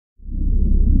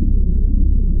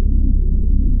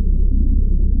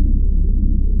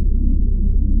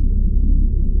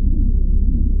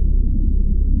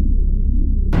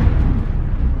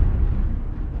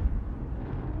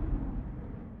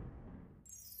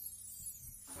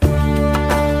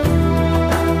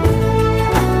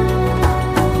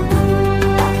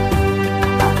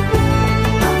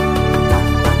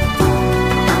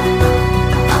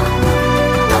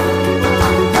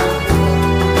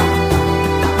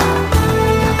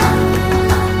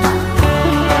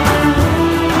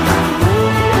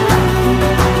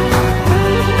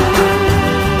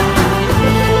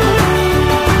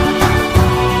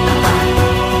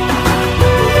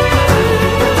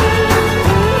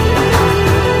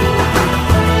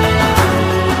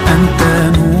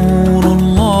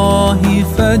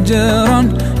فجرا،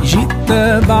 جئت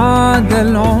بعد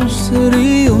العسر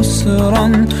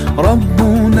يسرا،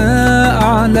 ربنا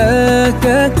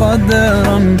أعلاك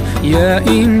قدرا. يا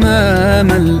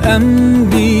إمام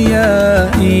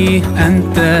الأنبياء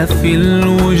أنت في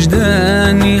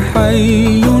الوجدان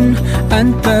حي،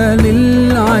 أنت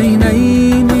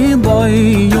للعينين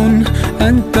ضي،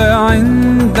 أنت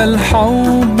عند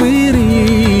الحوض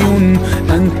ري،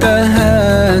 أنت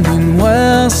هاد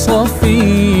وصفي.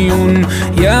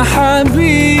 يا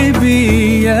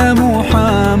حبيبي يا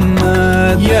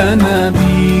محمد، يا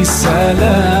نبي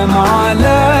سلام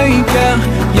عليك،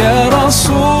 يا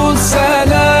رسول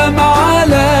سلام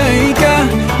عليك،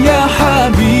 يا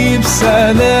حبيب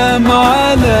سلام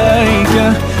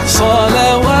عليك،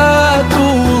 صلوات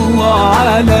الله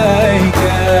عليك.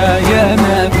 يا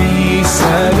نبي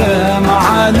سلام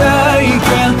عليك،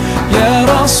 يا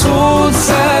رسول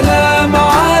سلام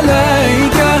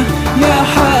عليك، يا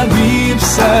حبيب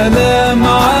سلام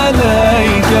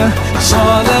عليك،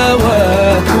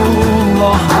 صلوات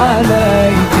الله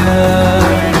عليك.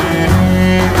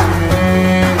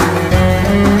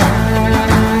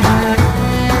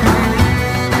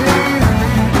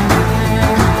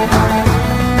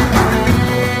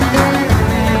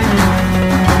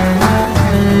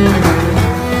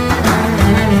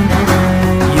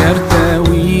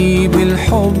 يرتوي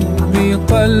بالحب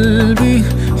قلبي،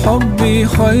 حبي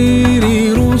خير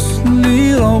رسل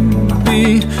ربي،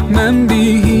 من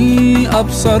به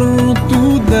أبصرت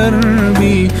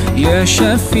دربي. يا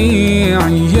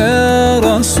شفيعي يا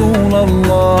رسول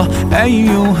الله،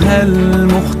 أيها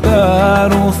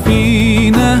المختار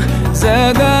فينا،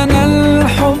 زادنا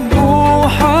الحب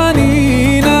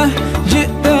حنينا،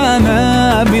 جئتنا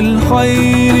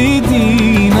بالخير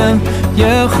دينا.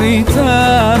 يا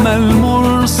ختام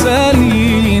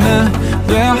المرسلين،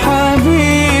 يا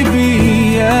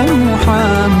حبيبي يا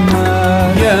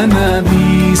محمد، يا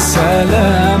نبي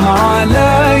سلام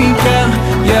عليك،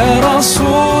 يا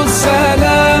رسول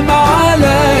سلام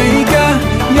عليك،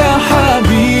 يا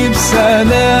حبيب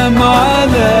سلام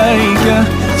عليك،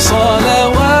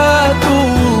 صلوات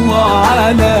الله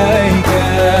عليك.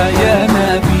 يا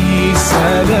نبي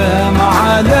سلام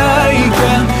عليك،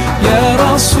 يا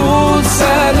رسول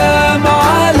سلام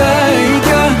عليك،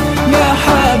 يا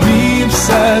حبيب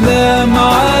سلام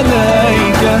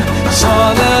عليك،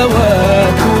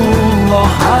 صلوات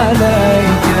الله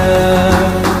عليك.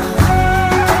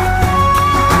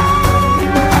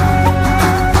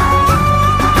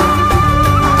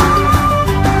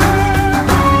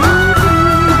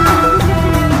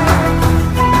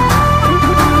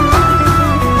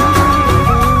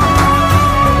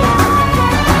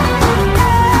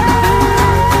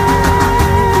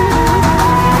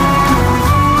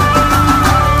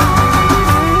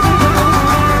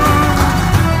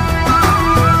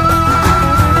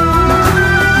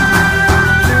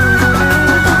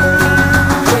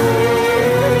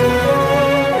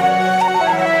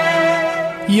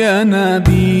 يا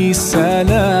نبي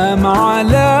سلام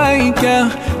عليك،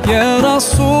 يا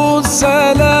رسول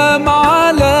سلام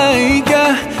عليك،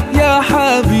 يا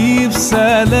حبيب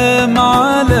سلام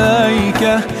عليك،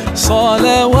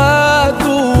 صلوات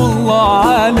الله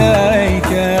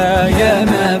عليك. يا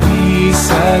نبي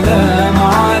سلام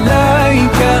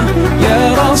عليك، يا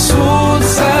رسول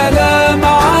سلام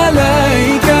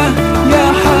عليك، يا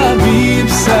حبيب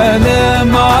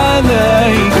سلام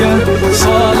عليك،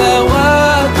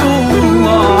 صلوات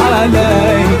الله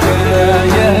عليك.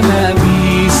 يا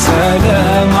نبي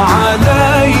سلام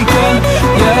عليك،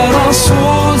 يا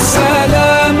رسول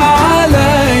سلام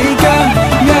عليك،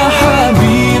 يا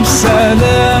حبيب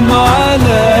سلام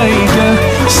عليك،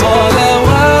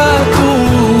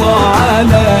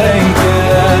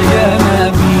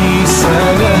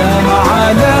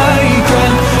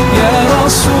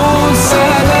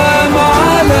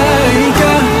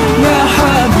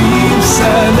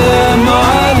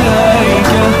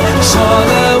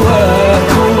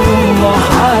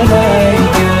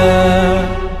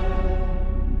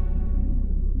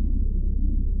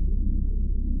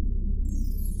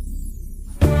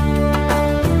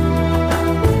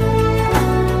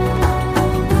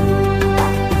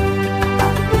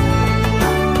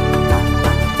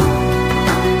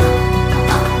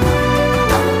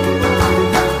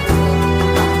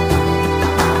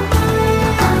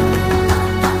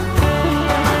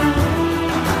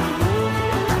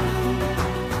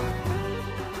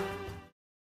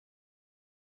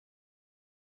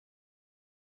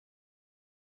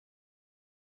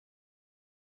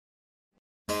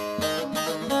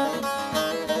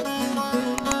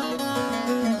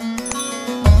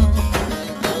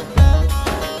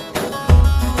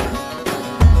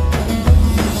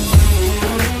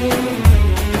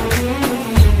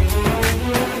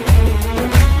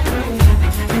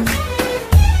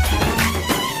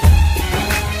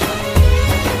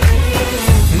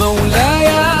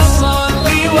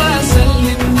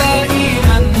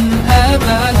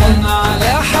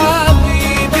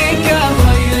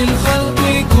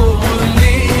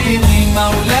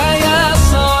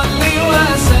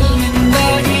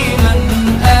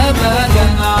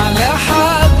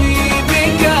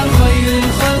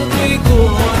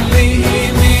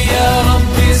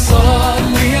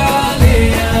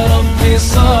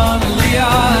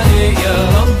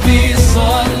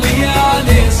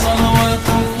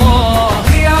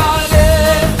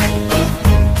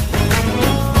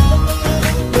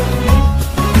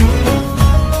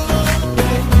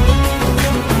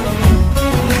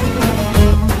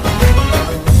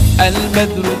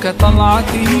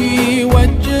 بصحبته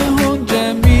وجه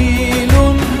جميل،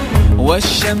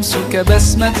 والشمس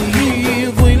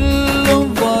كبسمته ظل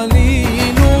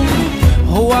ظليل.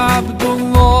 هو عبد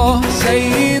الله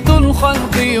سيد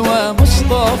الخلق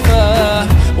ومصطفاه،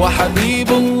 وحبيب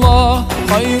الله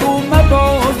خير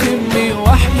مبعوث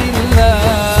بوحي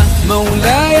الله.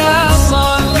 مولاي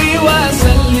صل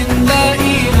وسلم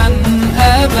دائما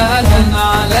أبدا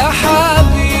على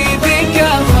حبيبك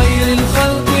خير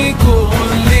الخلق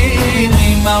كلهم.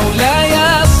 مولاي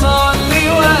صل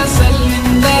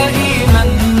وسلم دائما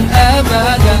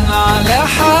أبدا على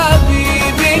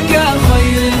حبيبك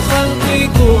خير الخلق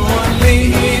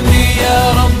كلهم. يا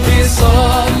رب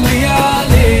صل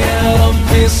عليه، يا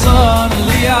رب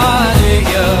صل عليه،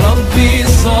 يا رب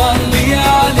صل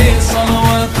عليه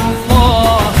صلوات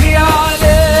الله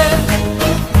عليه.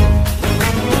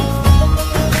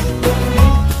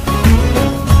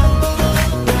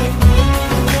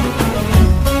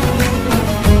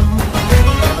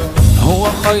 هو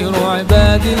خير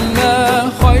عباد الله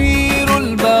خير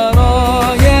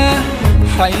البرايا،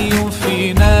 حي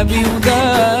فينا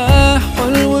بهداه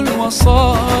حلو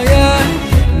الوصايا.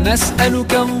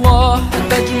 نسألك الله أن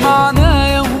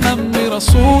تجمعنا يوما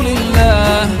برسول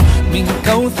الله، من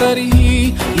كوثره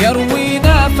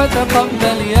يروينا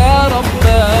فتقبل يا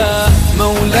رباه.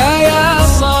 مولاي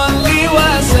صل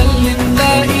وسلم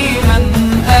دائما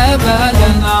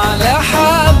أبدا على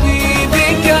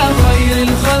حبيبك خير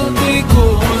الخلق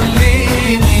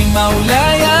كلهم.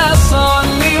 مولاي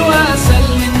صل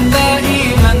وسلم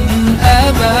دائما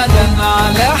أبدا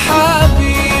على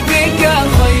حبيبك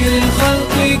خير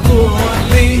الخلق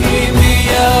كلهم.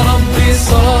 يا رب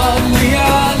صل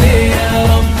عليه، يا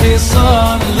رب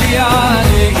صل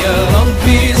عليه، يا رب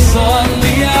صل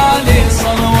عليه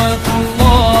صلوات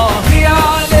الله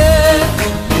عليه.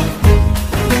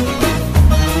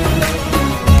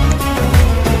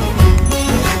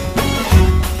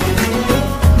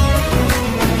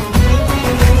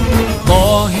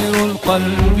 طاهر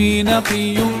القلب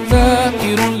نقي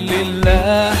ذاكر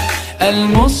لله،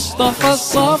 المصطفى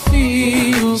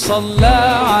الصفي صلى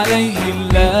عليه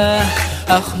الله.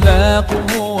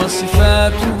 أخلاقه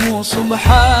وصفاته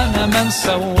سبحان من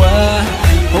سواه،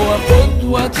 هو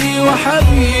قدوتي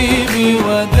وحبيبي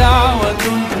ودعوة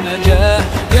النجاة.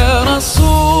 يا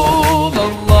رسول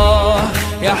الله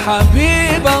يا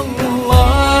حبيب الله